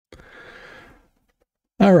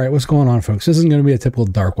All right, what's going on, folks? This isn't going to be a typical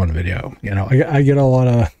Dark One video. You know, I get a lot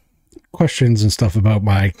of questions and stuff about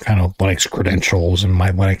my kind of Linux credentials and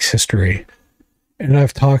my Linux history. And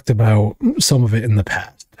I've talked about some of it in the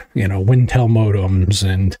past. You know, Wintel modems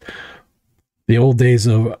and the old days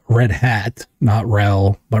of Red Hat, not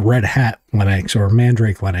RHEL, but Red Hat Linux or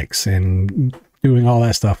Mandrake Linux, and doing all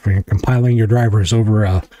that stuff and compiling your drivers over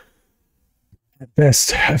a at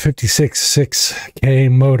best 56.6K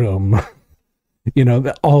modem. You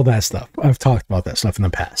know, all that stuff. I've talked about that stuff in the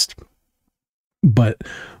past. But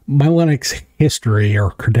my Linux history or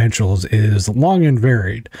credentials is long and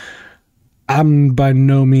varied. I'm by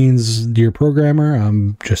no means your programmer.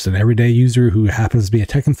 I'm just an everyday user who happens to be a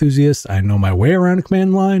tech enthusiast. I know my way around a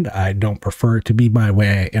command line. I don't prefer it to be my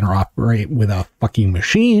way I interoperate with a fucking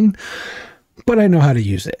machine, but I know how to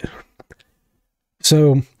use it.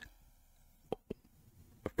 So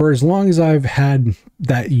for as long as I've had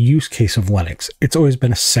that use case of Linux, it's always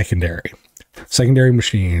been a secondary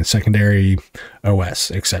machine, secondary OS,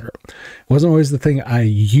 etc. It wasn't always the thing I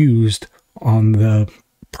used on the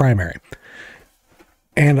primary.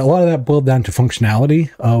 And a lot of that boiled down to functionality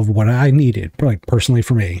of what I needed, like personally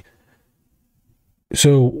for me.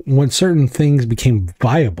 So when certain things became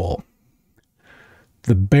viable,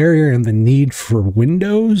 the barrier and the need for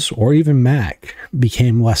Windows or even Mac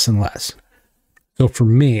became less and less. So for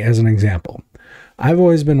me, as an example, I've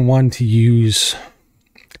always been one to use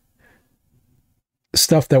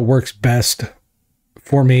stuff that works best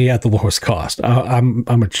for me at the lowest cost. I'm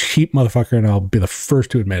a cheap motherfucker, and I'll be the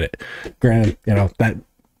first to admit it. Granted, you know, that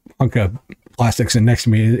hunk of plastic sitting next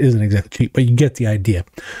to me isn't exactly cheap, but you get the idea.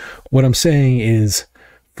 What I'm saying is,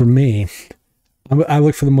 for me, I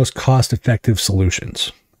look for the most cost-effective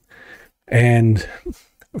solutions. And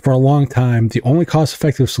for a long time, the only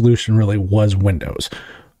cost-effective solution really was Windows.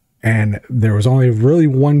 And there was only really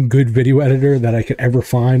one good video editor that I could ever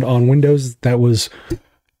find on Windows that was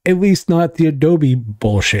at least not the Adobe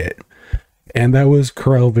bullshit. And that was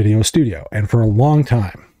Corel Video Studio. And for a long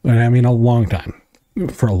time, and I mean a long time,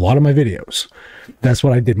 for a lot of my videos, that's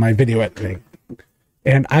what I did my video editing.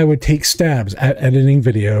 And I would take stabs at editing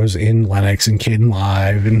videos in Linux and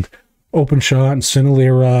Kdenlive and OpenShot and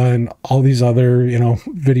Cinelira and all these other, you know,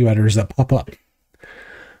 video editors that pop up.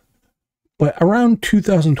 But around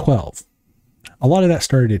 2012, a lot of that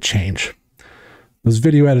started to change. Those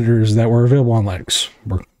video editors that were available on Linux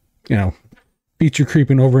were, you know, feature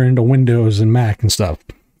creeping over into Windows and Mac and stuff.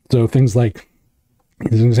 So things like,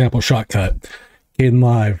 as an example, Shotcut,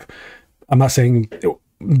 Kdenlive. I'm not saying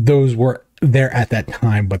those were there at that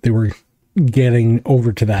time, but they were getting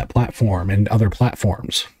over to that platform and other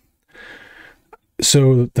platforms.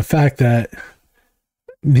 So the fact that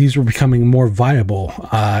these were becoming more viable,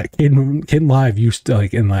 Kdenlive used to,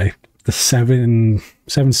 like in like the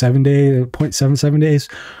 0.77 days,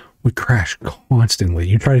 would crash constantly.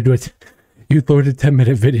 You try to do it, you load a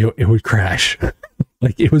 10-minute video, it would crash.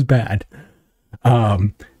 Like, it was bad.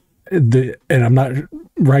 And I'm not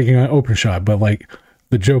ragging on OpenShot, but like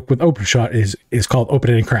the joke with OpenShot is called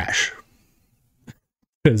open it and crash,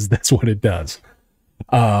 because that's what it does.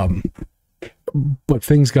 But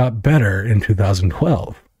things got better in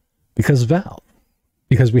 2012 because of Valve,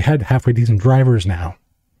 because we had halfway decent drivers now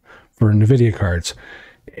for NVIDIA cards.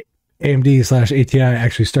 AMD/ATI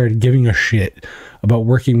actually started giving a shit about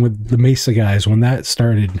working with the Mesa guys when that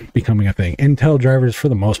started becoming a thing. Intel drivers, for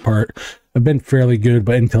the most part, have been fairly good,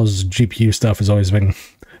 but Intel's GPU stuff has always been,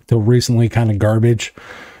 till recently, kind of garbage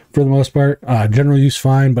for the most part. General use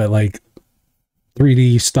fine, but like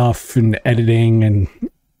 3D stuff and editing and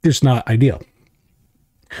just not ideal.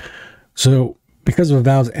 So because of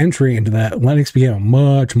Valve's entry into that, Linux became a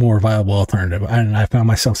much more viable alternative. And I found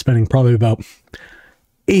myself spending probably about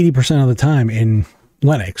 80% of the time in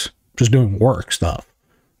Linux, just doing work stuff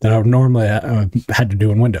that I would normally had to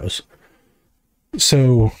do in Windows.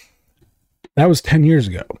 So that was 10 years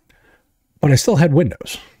ago, but I still had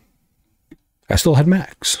Windows. I still had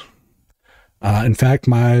Macs. In fact,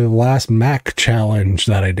 my last Mac challenge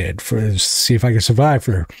that I did for see if I could survive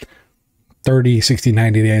for 30, 60,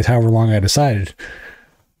 90 days, however long I decided,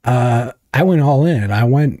 I went all in.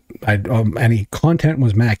 Any content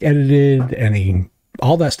was Mac edited,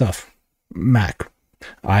 all that stuff, Mac,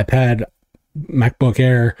 iPad, MacBook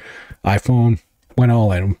Air, iPhone, went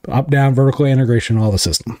all in, up, down, vertical integration, all the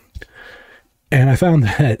system. And I found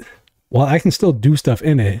that while I can still do stuff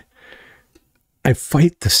in it, I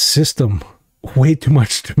fight the system way too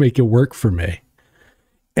much to make it work for me.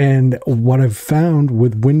 And what I've found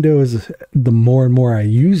with Windows, the more and more I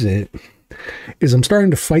use it, is I'm starting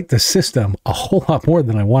to fight the system a whole lot more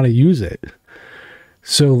than I want to use it.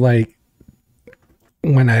 So like,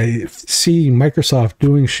 when I see Microsoft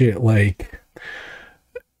doing shit like,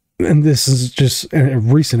 and this is just a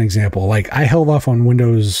recent example, like I held off on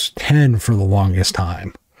Windows 10 for the longest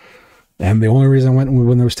time. And the only reason I went with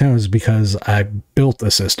Windows 10 was because I built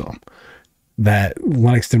a system that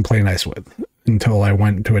Linux didn't play nice with until I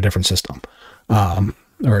went to a different system,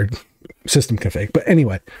 or system config. But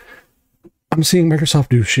anyway, I'm seeing Microsoft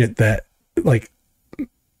do shit that like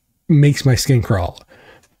makes my skin crawl.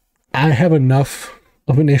 I have enough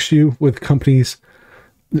of an issue with companies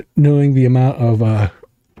knowing the amount of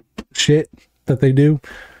shit that they do.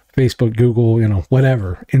 Facebook, Google, you know,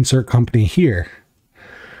 whatever, insert company here.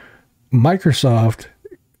 Microsoft,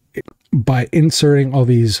 by inserting all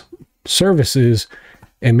these services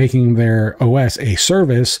and making their OS a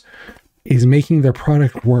service, is making their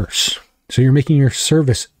product worse. So you're making your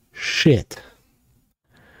service shit.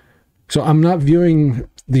 So I'm not viewing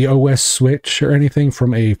the OS switch or anything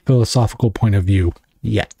from a philosophical point of view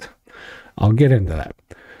yet. I'll get into that.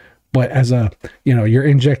 But as a, you know, you're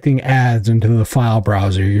injecting ads into the file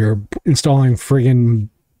browser, you're installing friggin',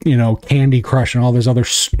 you know, Candy Crush and all this other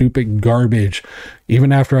stupid garbage.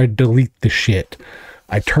 Even after I delete the shit,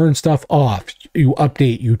 I turn stuff off, you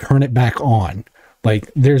update, you turn it back on. Like,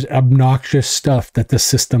 there's obnoxious stuff that the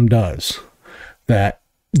system does that,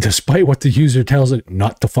 despite what the user tells it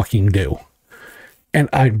not to fucking do. And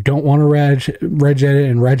I don't want to reg edit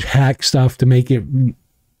and reg hack stuff to make it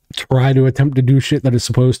try to attempt to do shit that it's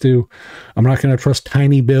supposed to. I'm not going to trust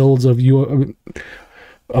tiny builds of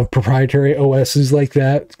proprietary OSs like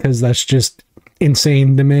that, because that's just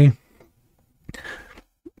insane to me.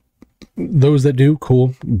 Those that do,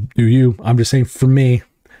 cool, do you. I'm just saying, for me,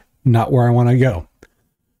 not where I want to go.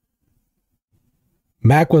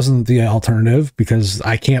 Mac wasn't the alternative because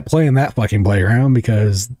I can't play in that fucking playground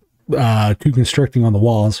because too constricting on the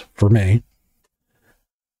walls for me.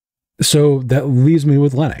 So that leaves me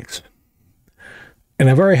with Linux. And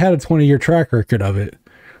I've already had a 20-year track record of it.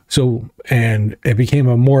 So, and it became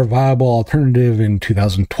a more viable alternative in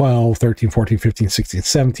 2012, 13, 14, 15, 16,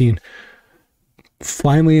 17.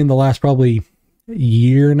 Finally, in the last probably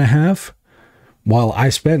year and a half, while I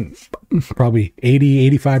spent probably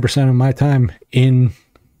 80-85% of my time in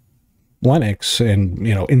Linux and,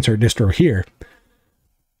 you know, insert distro here,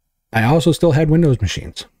 I also still had Windows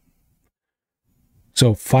machines.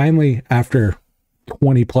 So finally, after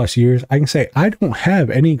 20 plus years, I can say I don't have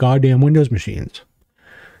any goddamn Windows machines.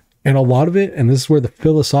 And a lot of it, and this is where the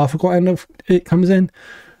philosophical end of it comes in,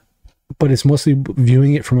 but it's mostly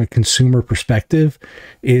viewing it from a consumer perspective,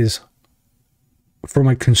 is from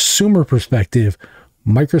a consumer perspective,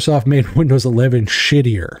 Microsoft made Windows 11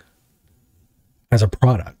 shittier as a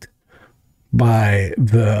product by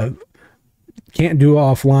the can't do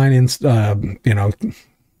offline and, you know,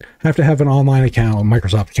 have to have an online account,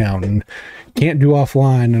 Microsoft account, and can't do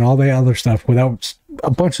offline and all the other stuff without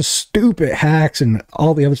a bunch of stupid hacks and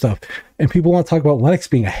all the other stuff. And people want to talk about Linux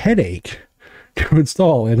being a headache to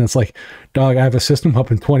install. And it's like, dog, I have a system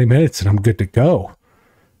up in 20 minutes and I'm good to go.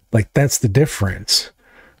 Like, that's the difference.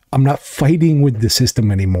 I'm not fighting with the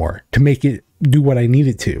system anymore to make it do what I need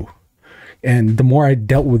it to. And the more I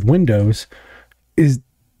dealt with Windows, is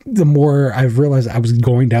the more I've realized I was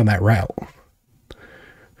going down that route.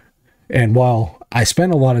 And while I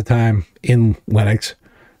spent a lot of time in Linux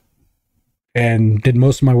and did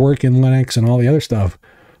most of my work in Linux and all the other stuff,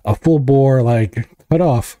 a full bore, like, cut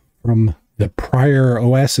off from the prior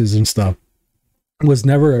OSs and stuff was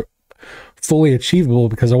never fully achievable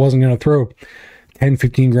because I wasn't going to throw 10,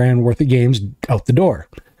 15 grand worth of games out the door.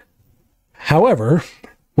 However,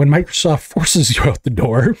 when Microsoft forces you out the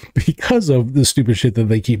door because of the stupid shit that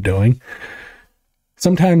they keep doing,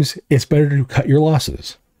 sometimes it's better to cut your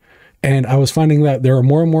losses. And I was finding that there are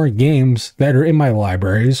more and more games that are in my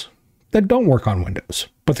libraries that don't work on Windows,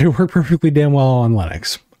 but they work perfectly damn well on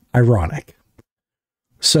Linux. Ironic.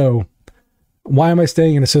 So why am I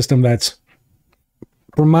staying in a system that's,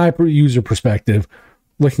 from my user perspective,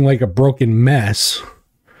 looking like a broken mess,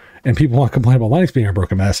 and people want to complain about Linux being a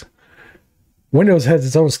broken mess? Windows has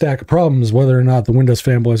its own stack of problems, whether or not the Windows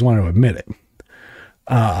fanboys want to admit it.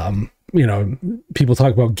 You know, people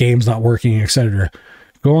talk about games not working, etc.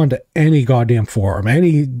 Go on to any goddamn forum,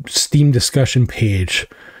 any Steam discussion page,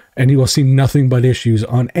 and you will see nothing but issues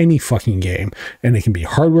on any fucking game. And it can be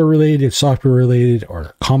hardware related, software related, or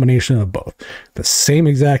a combination of both. The same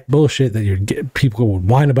exact bullshit that you'd get people would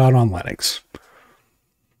whine about on Linux.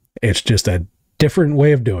 It's just a different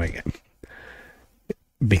way of doing it,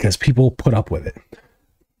 because people put up with it.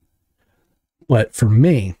 But for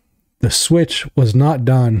me, the switch was not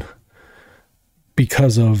done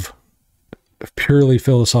because of purely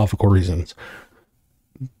philosophical reasons.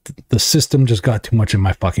 the system just got too much in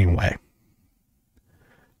my fucking way.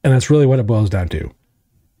 And that's really what it boils down to.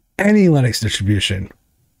 Any Linux distribution,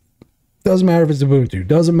 doesn't matter if it's Ubuntu,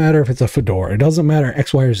 doesn't matter if it's a Fedora, it doesn't matter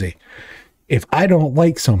X, Y, or Z. If I don't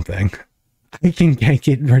like something, I can yank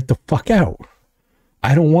it right the fuck out.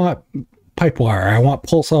 I don't want Pipewire. I want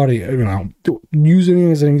Pulse Audio. You know, using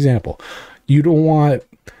it as an example. You don't want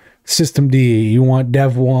Systemd. You want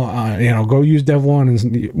Dev1. You know, go use Dev1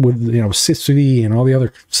 and with, you know, sysv and all the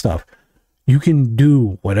other stuff. You can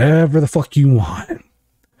do whatever the fuck you want.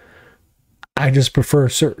 I just prefer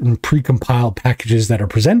certain pre-compiled packages that are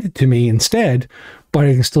presented to me instead, but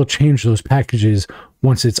I can still change those packages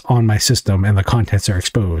once it's on my system and the contents are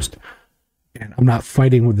exposed. And I'm not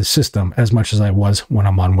fighting with the system as much as I was when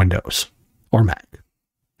I'm on Windows or Mac.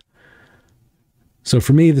 So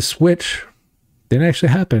for me, the switch didn't actually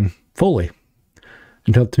happen fully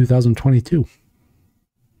until 2022.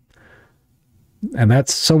 And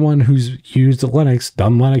that's someone who's used Linux,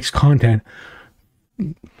 done Linux content.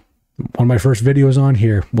 One of my first videos on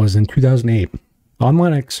here was in 2008 on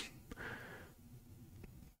Linux.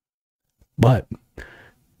 But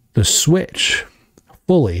the switch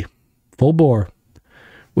fully, full bore,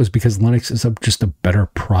 was because Linux is just a better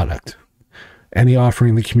product. Any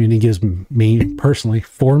offering the community gives me personally,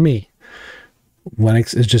 for me,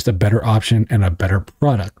 Linux is just a better option and a better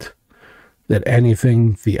product than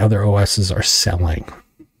anything the other OSs are selling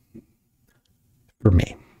for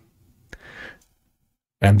me.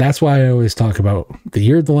 And that's why I always talk about the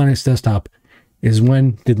year of the Linux desktop is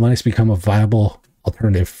when did Linux become a viable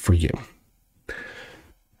alternative for you?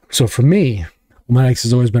 So for me, Linux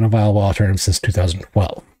has always been a viable alternative since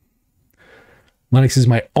 2012. Linux is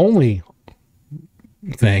my only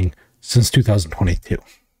thing since 2022.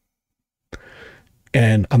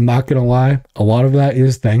 And I'm not going to lie, a lot of that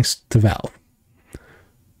is thanks to Valve.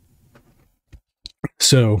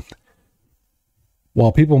 So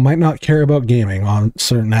while people might not care about gaming on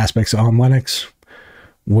certain aspects on Linux,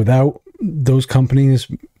 without those companies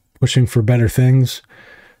pushing for better things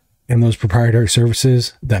and those proprietary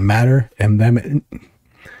services that matter and them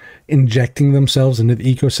injecting themselves into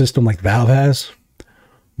the ecosystem like Valve has,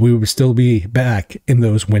 we would still be back in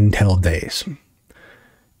those Wintel days.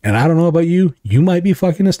 And I don't know about you, you might be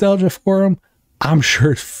fucking nostalgia for them. I'm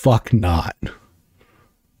sure as fuck not.